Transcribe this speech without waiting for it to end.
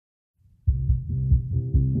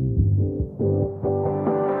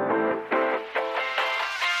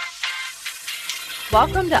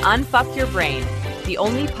Welcome to Unfuck Your Brain, the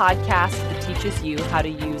only podcast that teaches you how to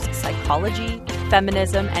use psychology,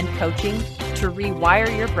 feminism, and coaching to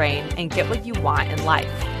rewire your brain and get what you want in life.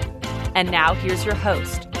 And now here's your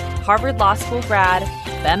host, Harvard Law School grad,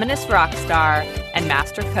 feminist rock star, and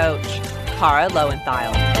master coach, Kara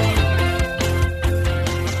Loewentheil.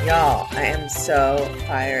 Y'all, I am so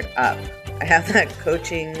fired up. I have that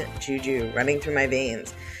coaching juju running through my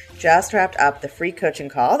veins. Just wrapped up the free coaching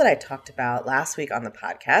call that I talked about last week on the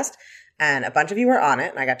podcast, and a bunch of you were on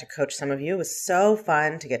it, and I got to coach some of you. It was so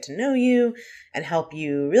fun to get to know you and help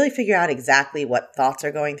you really figure out exactly what thoughts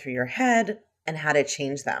are going through your head and how to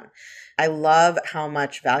change them. I love how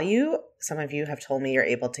much value some of you have told me you're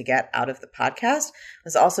able to get out of the podcast. It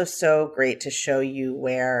was also so great to show you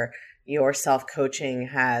where your self-coaching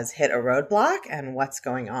has hit a roadblock and what's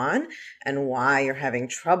going on and why you're having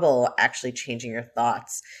trouble actually changing your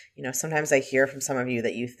thoughts. You know, sometimes I hear from some of you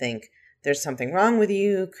that you think there's something wrong with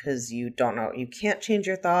you because you don't know, you can't change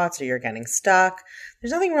your thoughts or you're getting stuck.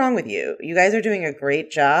 There's nothing wrong with you. You guys are doing a great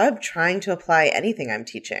job trying to apply anything I'm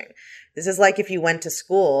teaching. This is like if you went to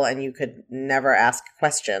school and you could never ask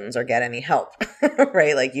questions or get any help,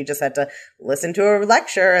 right? Like you just had to listen to a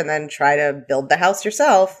lecture and then try to build the house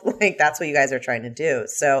yourself. Like that's what you guys are trying to do.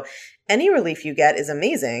 So any relief you get is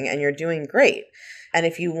amazing and you're doing great. And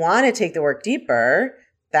if you want to take the work deeper,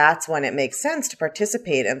 that's when it makes sense to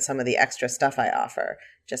participate in some of the extra stuff I offer,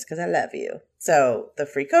 just because I love you. So the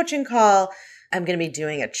free coaching call, I'm going to be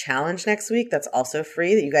doing a challenge next week that's also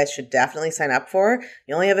free that you guys should definitely sign up for.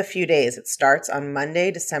 You only have a few days. It starts on Monday,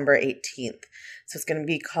 December 18th. So it's going to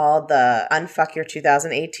be called the Unfuck Your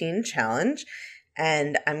 2018 Challenge.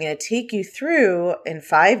 And I'm going to take you through in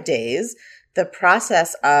 5 days the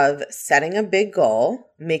process of setting a big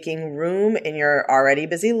goal, making room in your already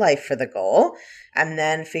busy life for the goal, and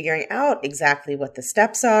then figuring out exactly what the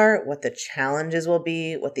steps are, what the challenges will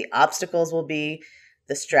be, what the obstacles will be,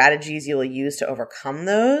 the strategies you will use to overcome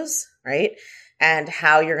those, right? And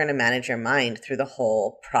how you're going to manage your mind through the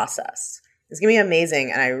whole process. It's going to be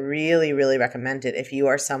amazing. And I really, really recommend it if you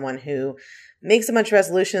are someone who makes a bunch of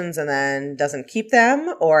resolutions and then doesn't keep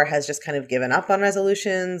them, or has just kind of given up on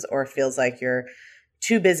resolutions, or feels like you're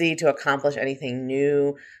too busy to accomplish anything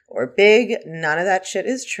new or big. None of that shit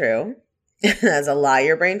is true. As a lie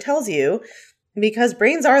your brain tells you, because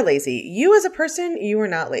brains are lazy. You as a person, you are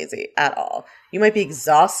not lazy at all. You might be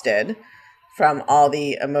exhausted from all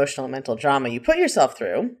the emotional and mental drama you put yourself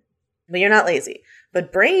through, but you're not lazy.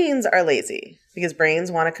 But brains are lazy because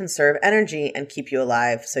brains want to conserve energy and keep you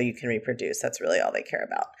alive so you can reproduce. That's really all they care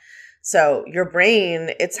about. So your brain,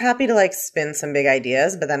 it's happy to like spin some big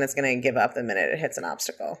ideas, but then it's going to give up the minute it hits an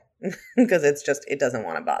obstacle because it doesn't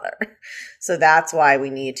want to bother. So that's why we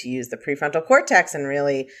need to use the prefrontal cortex and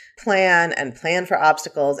really plan for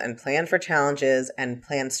obstacles and plan for challenges and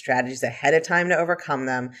plan strategies ahead of time to overcome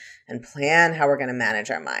them and plan how we're going to manage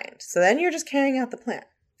our mind. So then you're just carrying out the plan.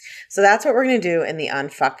 So that's what we're going to do in the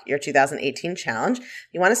Unfuck Your 2018 Challenge. If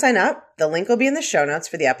you want to sign up, the link will be in the show notes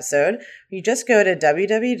for the episode. You just go to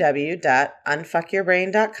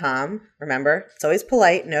www.unfuckyourbrain.com. Remember, it's always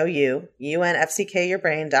polite, no you,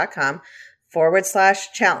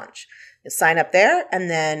 unfuckyourbrain.com/challenge. You'll sign up there, and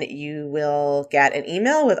then you will get an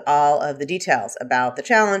email with all of the details about the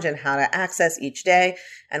challenge and how to access each day.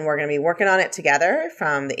 And we're going to be working on it together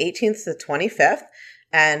from the 18th to the 25th.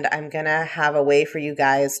 And I'm going to have a way for you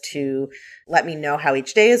guys to let me know how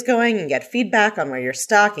each day is going and get feedback on where you're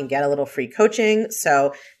stuck and get a little free coaching.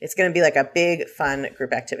 So it's going to be like a big, fun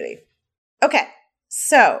group activity. Okay,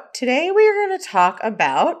 so today we are going to talk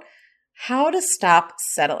about how to stop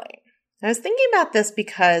settling. I was thinking about this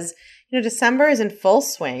because, December is in full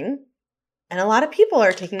swing and a lot of people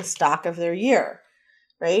are taking stock of their year,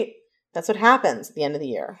 right? That's what happens at the end of the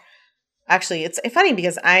year. Actually, it's funny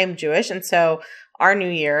because I'm Jewish, and so our New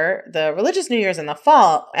Year, the religious New Year, is in the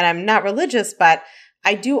fall, and I'm not religious, but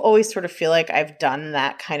I do always sort of feel like I've done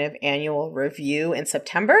that kind of annual review in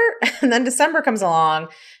September, and then December comes along,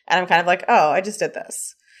 and I'm kind of like, oh, I just did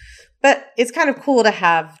this. But it's kind of cool to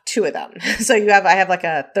have two of them. So I have like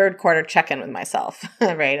a third quarter check-in with myself,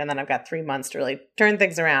 right? And then I've got 3 months to really turn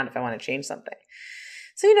things around if I want to change something.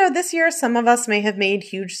 So, this year, some of us may have made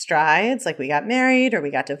huge strides, like we got married or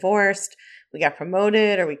we got divorced, we got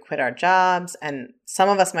promoted or we quit our jobs. And some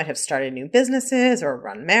of us might have started new businesses or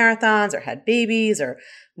run marathons or had babies or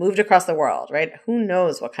moved across the world, right? Who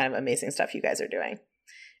knows what kind of amazing stuff you guys are doing.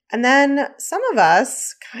 And then some of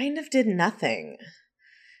us kind of did nothing.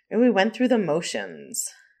 And we went through the motions.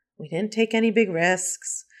 We didn't take any big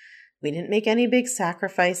risks. We didn't make any big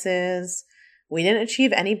sacrifices. We didn't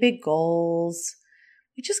achieve any big goals.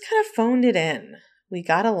 We just kind of phoned it in. We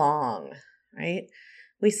got along, right?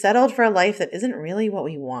 We settled for a life that isn't really what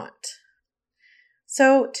we want.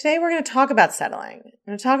 So today we're going to talk about settling. I'm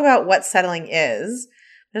going to talk about what settling is.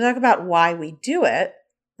 I'm going to talk about why we do it.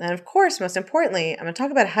 And of course, most importantly, I'm going to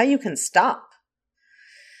talk about how you can stop.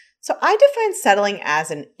 So I define settling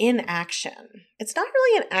as an inaction. It's not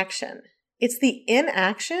really an action. It's the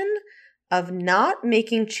inaction of not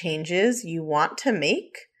making changes you want to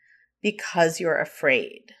make because you're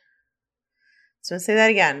afraid. So I'm going to say that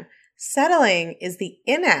again. Settling is the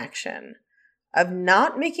inaction of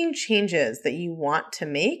not making changes that you want to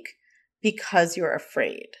make because you're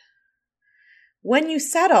afraid. When you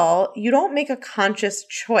settle, you don't make a conscious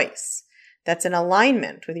choice that's in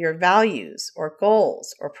alignment with your values or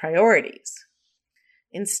goals or priorities.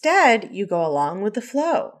 Instead, you go along with the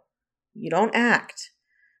flow. You don't act.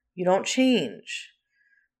 You don't change.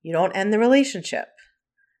 You don't end the relationship.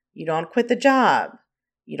 You don't quit the job.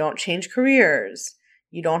 You don't change careers.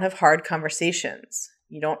 You don't have hard conversations.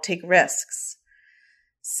 You don't take risks.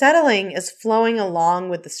 Settling is flowing along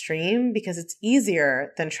with the stream because it's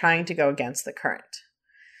easier than trying to go against the current.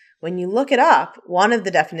 When you look it up, one of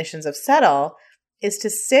the definitions of settle is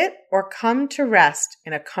to sit or come to rest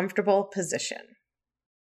in a comfortable position.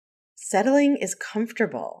 Settling is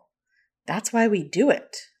comfortable. That's why we do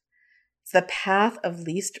it. It's the path of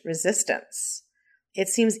least resistance. It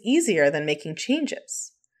seems easier than making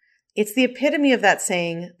changes. It's the epitome of that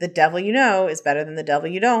saying, the devil you know is better than the devil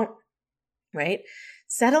you don't, right?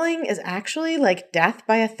 Settling is actually like death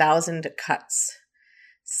by 1,000 cuts.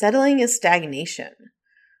 Settling is stagnation.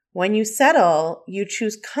 When you settle, you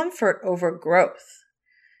choose comfort over growth.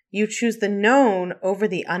 You choose the known over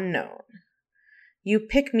the unknown. You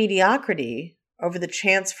pick mediocrity over the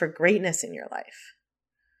chance for greatness in your life.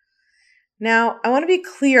 Now, I want to be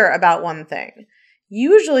clear about one thing.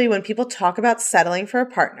 Usually when people talk about settling for a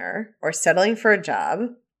partner or settling for a job,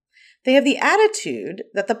 they have the attitude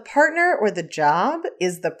that the partner or the job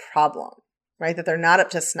is the problem, right? That they're not up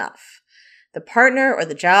to snuff. The partner or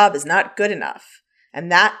the job is not good enough.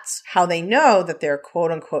 And that's how they know that they're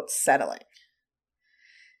quote unquote settling.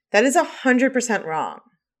 That is 100% wrong.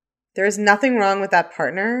 There is nothing wrong with that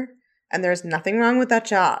partner and there's nothing wrong with that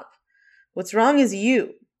job. What's wrong is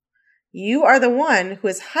you. You are the one who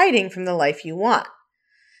is hiding from the life you want.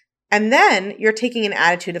 And then you're taking an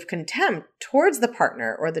attitude of contempt towards the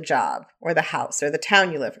partner or the job or the house or the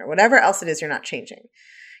town you live in or whatever else it is you're not changing.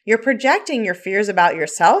 You're projecting your fears about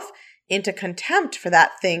yourself into contempt for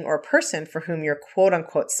that thing or person for whom you're quote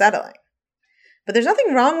unquote settling. But there's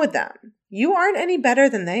nothing wrong with them. You aren't any better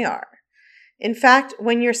than they are. In fact,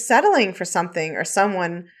 when you're settling for something or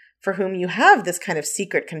someone for whom you have this kind of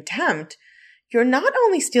secret contempt, you're not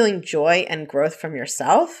only stealing joy and growth from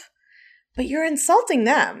yourself, but you're insulting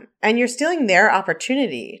them and you're stealing their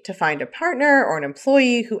opportunity to find a partner or an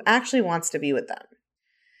employee who actually wants to be with them.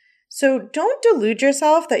 So don't delude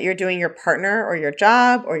yourself that you're doing your partner or your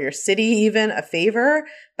job or your city even a favor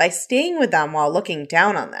by staying with them while looking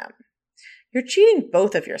down on them. You're cheating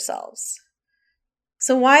both of yourselves.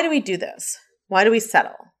 So why do we do this? Why do we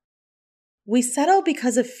settle? We settle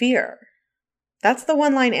because of fear. That's the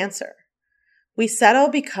one-line answer. We settle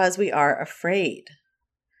because we are afraid.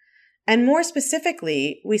 And more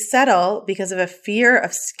specifically, we settle because of a fear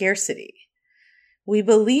of scarcity. We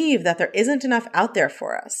believe that there isn't enough out there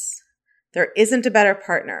for us. There isn't a better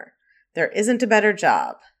partner. There isn't a better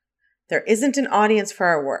job. There isn't an audience for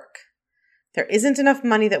our work. There isn't enough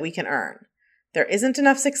money that we can earn. There isn't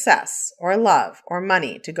enough success or love or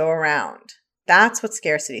money to go around. That's what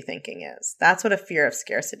scarcity thinking is. That's what a fear of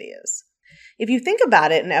scarcity is. If you think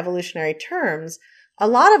about it in evolutionary terms, a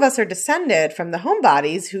lot of us are descended from the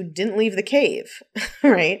homebodies who didn't leave the cave,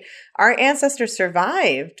 right? Our ancestors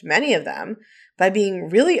survived, many of them, by being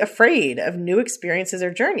really afraid of new experiences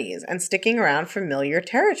or journeys and sticking around familiar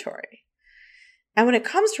territory. And when it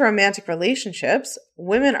comes to romantic relationships,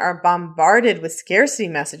 women are bombarded with scarcity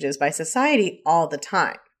messages by society all the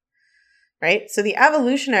time, right? So the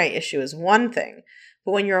evolutionary issue is one thing,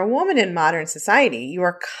 but when you're a woman in modern society, you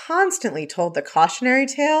are constantly told the cautionary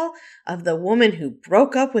tale of the woman who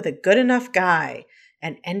broke up with a good enough guy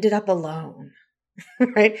and ended up alone,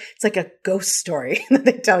 right? It's like a ghost story that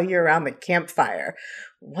they tell you around the campfire.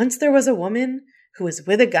 Once there was a woman who was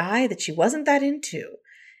with a guy that she wasn't that into,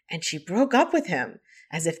 and she broke up with him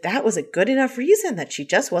as if that was a good enough reason that she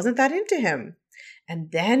just wasn't that into him.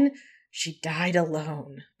 And then she died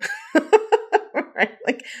alone. Right?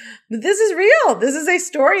 Like, this is real. This is a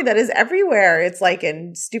story that is everywhere. It's like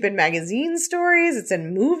in stupid magazine stories. It's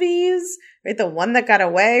in movies, right? The one that got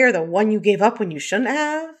away or the one you gave up when you shouldn't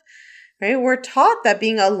have, right? We're taught that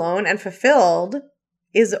being alone and fulfilled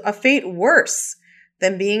is a fate worse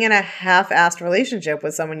than being in a half-assed relationship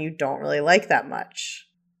with someone you don't really like that much.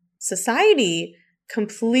 Society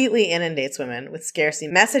completely inundates women with scarcity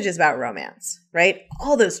messages about romance, right?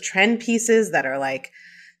 All those trend pieces that are like,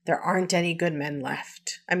 there aren't any good men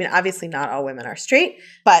left. I mean, obviously not all women are straight,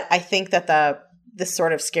 but I think that this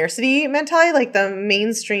sort of scarcity mentality, like the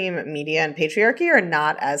mainstream media and patriarchy are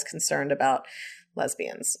not as concerned about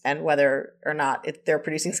lesbians and whether or not they're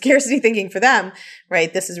producing scarcity thinking for them,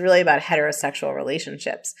 right? This is really about heterosexual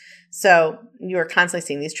relationships. So you're constantly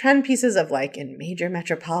seeing these trend pieces of like in major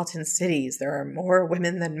metropolitan cities, there are more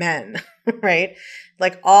women than men, right?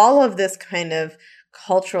 Like all of this kind of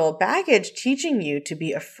cultural baggage teaching you to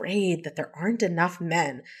be afraid that there aren't enough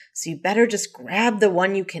men. So you better just grab the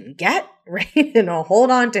one you can get, right? And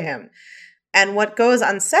hold on to him. And what goes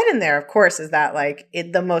unsaid in there, of course, is that like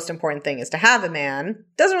the most important thing is to have a man.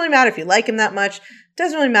 Doesn't really matter if you like him that much.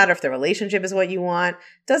 Doesn't really matter if the relationship is what you want.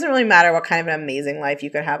 Doesn't really matter what kind of an amazing life you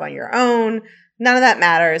could have on your own. None of that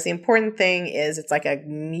matters. The important thing is it's like a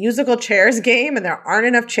musical chairs game and there aren't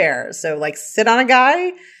enough chairs. So like sit on a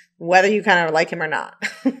guy, whether you kind of like him or not,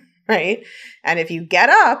 right? And if you get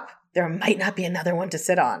up, there might not be another one to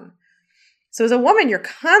sit on. So as a woman, you're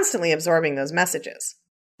constantly absorbing those messages.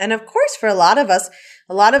 And of course, for a lot of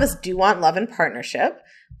us do want love and partnership.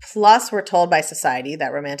 Plus, we're told by society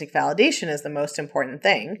that romantic validation is the most important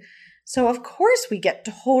thing. So of course, we get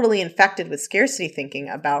totally infected with scarcity thinking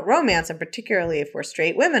about romance, and particularly if we're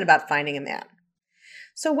straight women, about finding a man.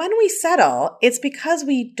 So when we settle, it's because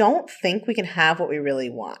we don't think we can have what we really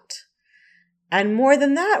want. And more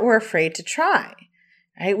than that, we're afraid to try,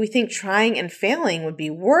 right? We think trying and failing would be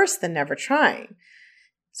worse than never trying.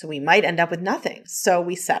 So we might end up with nothing. So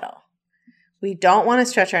we settle. We don't want to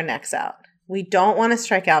stretch our necks out. We don't want to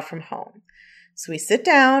strike out from home. So we sit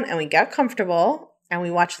down and we get comfortable and we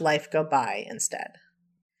watch life go by instead.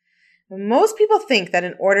 Most people think that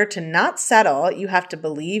in order to not settle, you have to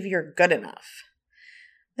believe you're good enough.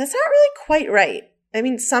 That's not really quite right. I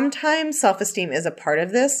mean, sometimes self-esteem is a part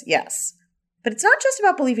of this, yes. But it's not just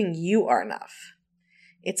about believing you are enough.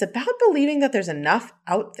 It's about believing that there's enough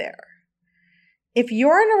out there. If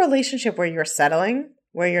you're in a relationship where you're settling,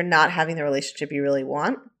 where you're not having the relationship you really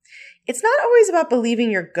want, it's not always about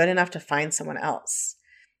believing you're good enough to find someone else.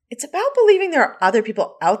 It's about believing there are other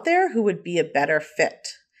people out there who would be a better fit.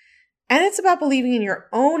 And it's about believing in your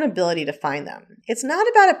own ability to find them. It's not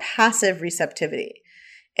about a passive receptivity.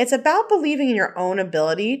 It's about believing in your own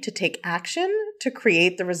ability to take action to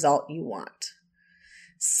create the result you want.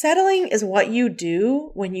 Settling is what you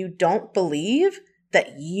do when you don't believe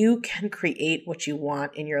that you can create what you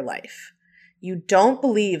want in your life. You don't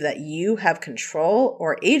believe that you have control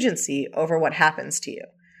or agency over what happens to you.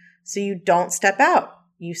 So you don't step out.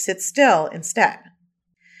 You sit still instead.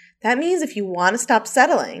 That means if you want to stop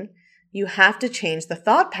settling, you have to change the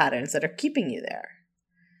thought patterns that are keeping you there.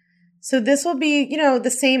 So this will be, the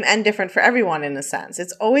same and different for everyone in a sense.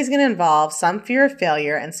 It's always going to involve some fear of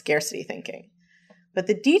failure and scarcity thinking. But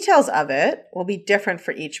the details of it will be different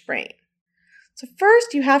for each brain. So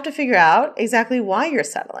first, you have to figure out exactly why you're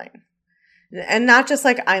settling. And not just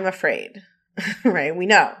like, I'm afraid, right? We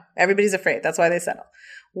know everybody's afraid. That's why they settle.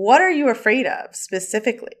 What are you afraid of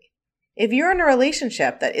specifically? If you're in a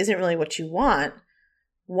relationship that isn't really what you want,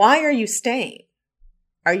 why are you staying?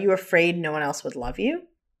 Are you afraid no one else would love you?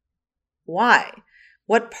 Why?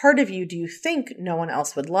 What part of you do you think no one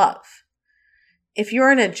else would love? If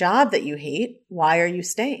you're in a job that you hate, why are you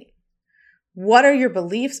staying? What are your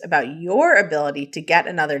beliefs about your ability to get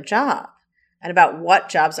another job and about what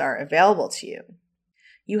jobs are available to you?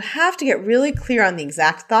 You have to get really clear on the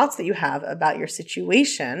exact thoughts that you have about your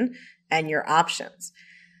situation and your options.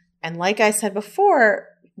 And like I said before,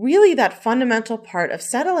 really that fundamental part of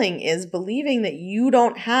settling is believing that you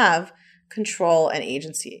don't have control and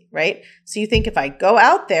agency, right? So you think if I go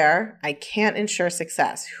out there, I can't ensure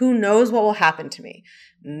success. Who knows what will happen to me?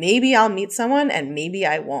 Maybe I'll meet someone and maybe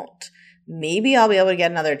I won't. Maybe I'll be able to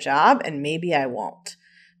get another job and maybe I won't,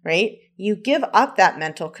 right? You give up that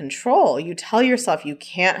mental control. You tell yourself you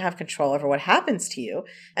can't have control over what happens to you.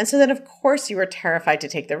 And so then, of course, you are terrified to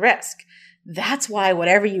take the risk. That's why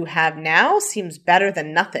whatever you have now seems better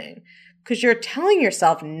than nothing, because you're telling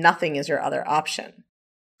yourself nothing is your other option.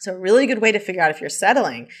 So a really good way to figure out if you're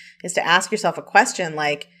settling is to ask yourself a question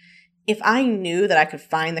like, if I knew that I could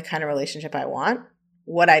find the kind of relationship I want,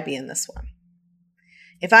 would I be in this one?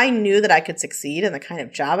 If I knew that I could succeed in the kind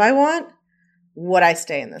of job I want, would I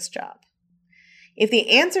stay in this job? If the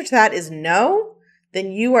answer to that is no,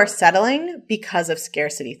 then you are settling because of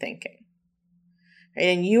scarcity thinking. right?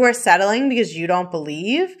 And you are settling because you don't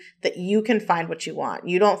believe that you can find what you want.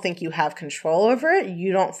 You don't think you have control over it.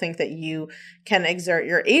 You don't think that you can exert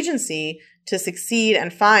your agency to succeed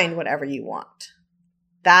and find whatever you want.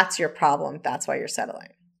 That's your problem. That's why you're settling.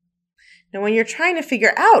 Now, when you're trying to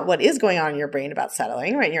figure out what is going on in your brain about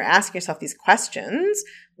settling, right, and you're asking yourself these questions,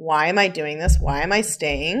 why am I doing this? Why am I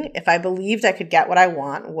staying? If I believed I could get what I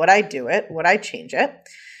want, would I do it? Would I change it?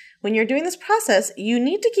 When you're doing this process, you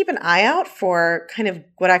need to keep an eye out for kind of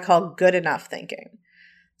what I call good enough thinking.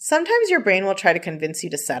 Sometimes your brain will try to convince you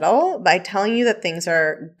to settle by telling you that things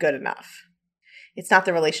are good enough. It's not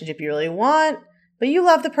the relationship you really want, but you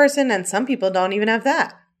love the person, and some people don't even have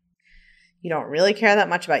that. You don't really care that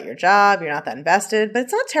much about your job. You're not that invested, but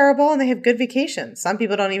it's not terrible and they have good vacations. Some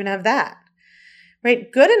people don't even have that,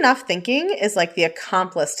 right? Good enough thinking is like the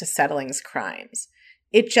accomplice to settling's crimes.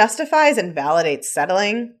 It justifies and validates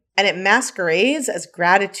settling, and it masquerades as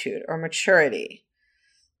gratitude or maturity,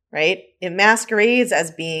 right? It masquerades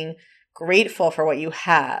as being grateful for what you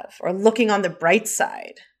have or looking on the bright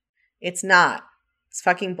side. It's not. It's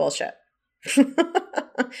fucking bullshit.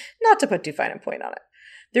 Not to put too fine a point on it.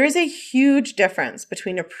 There is a huge difference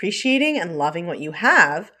between appreciating and loving what you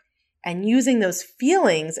have and using those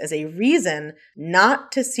feelings as a reason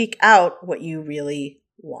not to seek out what you really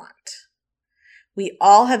want. We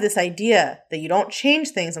all have this idea that you don't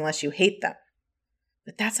change things unless you hate them.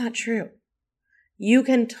 But that's not true. You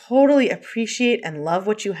can totally appreciate and love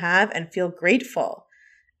what you have and feel grateful.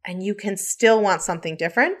 And you can still want something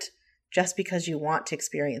different just because you want to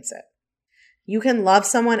experience it. You can love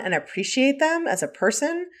someone and appreciate them as a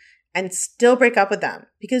person and still break up with them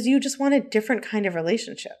because you just want a different kind of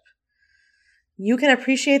relationship. You can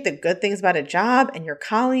appreciate the good things about a job and your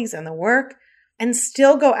colleagues and the work and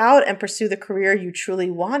still go out and pursue the career you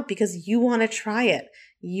truly want because you want to try it.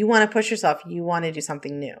 You want to push yourself. You want to do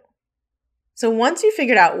something new. So once you've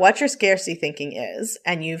figured out what your scarcity thinking is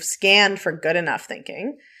and you've scanned for good enough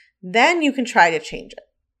thinking, then you can try to change it.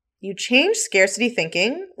 You change scarcity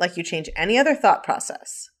thinking like you change any other thought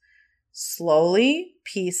process, slowly,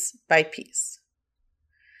 piece by piece.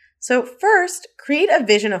 So first, create a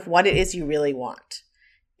vision of what it is you really want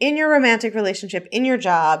in your romantic relationship, in your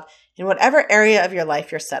job, in whatever area of your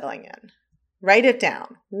life you're settling in. Write it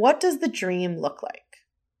down. What does the dream look like?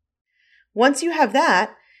 Once you have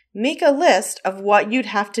that, make a list of what you'd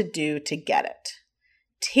have to do to get it.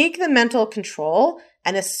 Take the mental control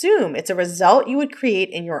and assume it's a result you would create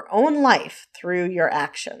in your own life through your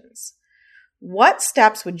actions. What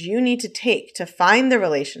steps would you need to take to find the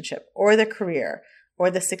relationship or the career or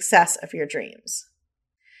the success of your dreams?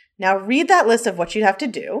 Now read that list of what you'd have to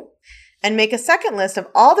do and make a second list of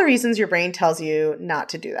all the reasons your brain tells you not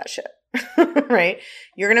to do that shit, right?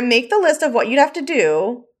 You're going to make the list of what you'd have to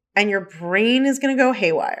do and your brain is going to go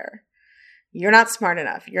haywire. You're not smart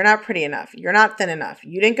enough. You're not pretty enough. You're not thin enough.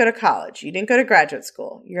 You didn't go to college. You didn't go to graduate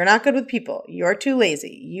school. You're not good with people. You're too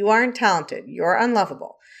lazy. You aren't talented. You're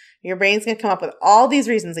unlovable. Your brain's going to come up with all these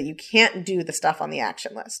reasons that you can't do the stuff on the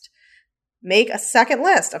action list. Make a second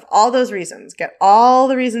list of all those reasons. Get all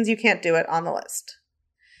the reasons you can't do it on the list.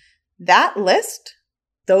 That list,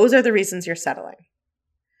 those are the reasons you're settling.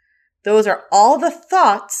 Those are all the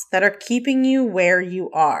thoughts that are keeping you where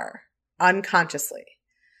you are unconsciously.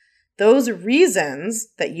 Those reasons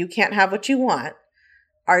that you can't have what you want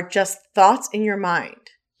are just thoughts in your mind,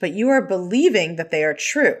 but you are believing that they are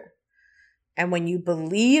true. And when you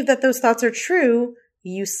believe that those thoughts are true,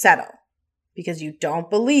 you settle because you don't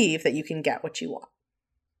believe that you can get what you want.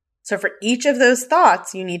 So for each of those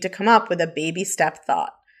thoughts, you need to come up with a baby step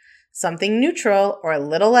thought, something neutral or a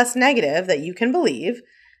little less negative that you can believe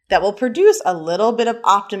that will produce a little bit of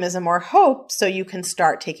optimism or hope so you can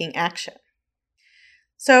start taking action.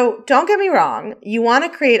 So don't get me wrong, you want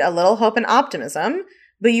to create a little hope and optimism,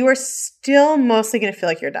 but you are still mostly going to feel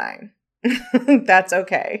like you're dying. That's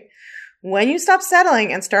okay. When you stop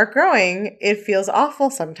settling and start growing, it feels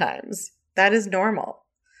awful sometimes. That is normal.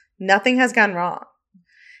 Nothing has gone wrong.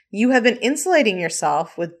 You have been insulating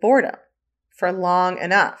yourself with boredom for long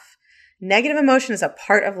enough. Negative emotion is a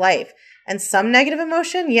part of life. And some negative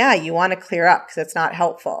emotion, yeah, you want to clear up because it's not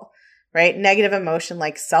helpful, right? Negative emotion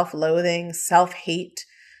like self-loathing, self-hate,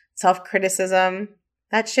 self-criticism,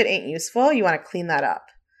 that shit ain't useful. You want to clean that up.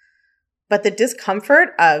 But the discomfort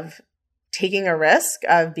of taking a risk,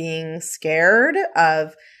 of being scared,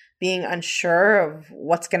 of being unsure of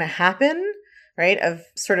what's going to happen, right? Of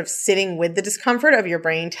sort of sitting with the discomfort of your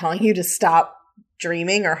brain telling you to stop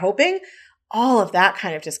dreaming or hoping, all of that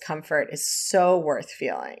kind of discomfort is so worth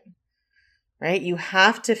feeling, right? You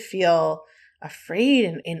have to feel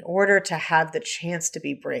afraid in order to have the chance to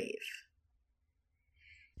be brave.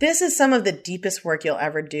 This is some of the deepest work you'll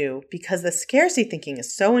ever do because the scarcity thinking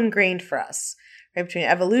is so ingrained for us, right? Between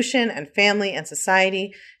evolution and family and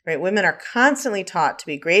society, right? Women are constantly taught to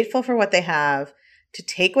be grateful for what they have, to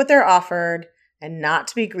take what they're offered, and not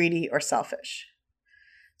to be greedy or selfish.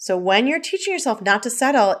 So when you're teaching yourself not to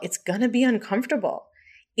settle, it's going to be uncomfortable.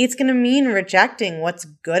 It's going to mean rejecting what's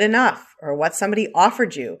good enough or what somebody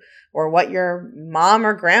offered you or what your mom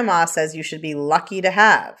or grandma says you should be lucky to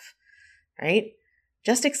have, right?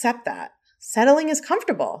 Just accept that. Settling is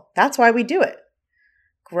comfortable. That's why we do it.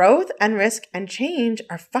 Growth and risk and change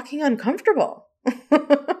are fucking uncomfortable.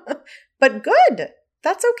 But good.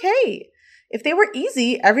 That's okay. If they were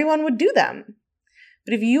easy, everyone would do them.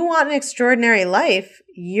 But if you want an extraordinary life,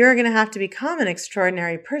 you're going to have to become an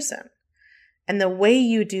extraordinary person. And the way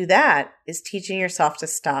you do that is teaching yourself to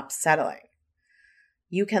stop settling.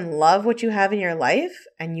 You can love what you have in your life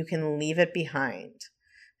and you can leave it behind.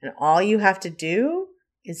 And all you have to do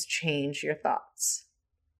is change your thoughts.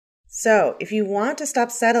 So if you want to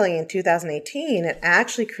stop settling in 2018 and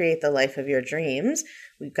actually create the life of your dreams,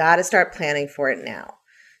 we've got to start planning for it now.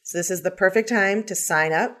 So this is the perfect time to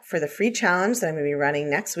sign up for the free challenge that I'm going to be running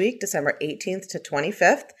next week, December 18th to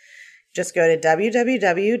 25th. Just go to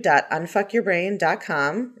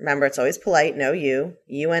www.unfuckyourbrain.com. Remember, it's always polite, no you,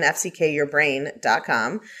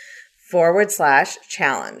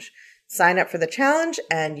 unfuckyourbrain.com/challenge. Sign up for the challenge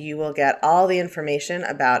and you will get all the information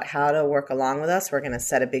about how to work along with us. We're going to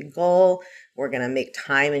set a big goal. We're going to make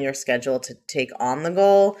time in your schedule to take on the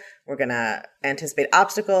goal. We're going to anticipate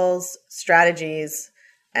obstacles, strategies,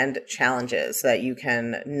 and challenges so that you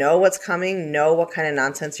can know what's coming, know what kind of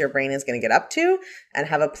nonsense your brain is going to get up to, and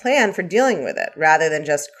have a plan for dealing with it rather than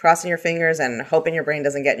just crossing your fingers and hoping your brain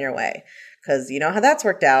doesn't get in your way. Because you know how that's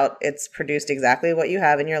worked out. It's produced exactly what you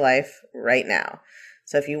have in your life right now.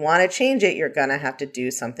 So if you want to change it, you're going to have to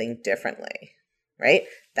do something differently, right?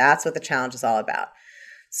 That's what the challenge is all about.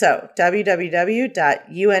 So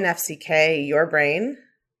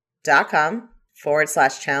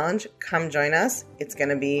www.unfuckyourbrain.com/challenge. Come join us. It's going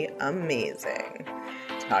to be amazing.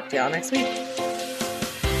 Talk to y'all next week.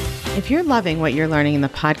 If you're loving what you're learning in the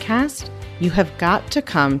podcast, you have got to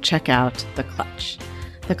come check out The Clutch.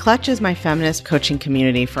 The Clutch is my feminist coaching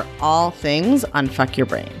community for all things Unfuck Your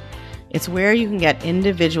Brain. It's where you can get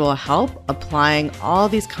individual help applying all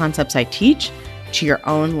these concepts I teach to your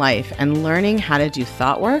own life and learning how to do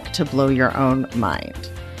thought work to blow your own mind.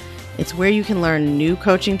 It's where you can learn new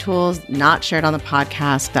coaching tools not shared on the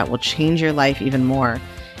podcast that will change your life even more.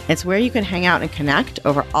 It's where you can hang out and connect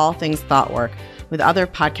over all things thought work with other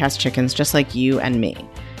podcast chickens just like you and me.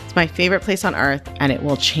 It's my favorite place on earth and it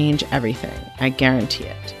will change everything. I guarantee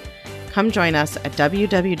it. Come join us at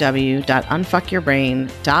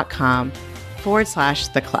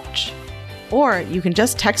www.unfuckyourbrain.com/The Clutch. Or you can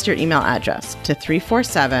just text your email address to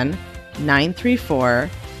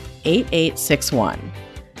 347-934-8861.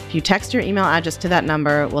 If you text your email address to that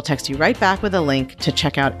number, we'll text you right back with a link to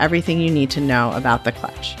check out everything you need to know about The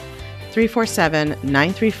Clutch.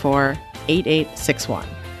 347-934-8861.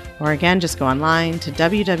 Or again, just go online to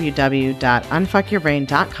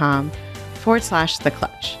www.unfuckyourbrain.com/The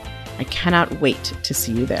Clutch. I cannot wait to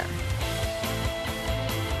see you there.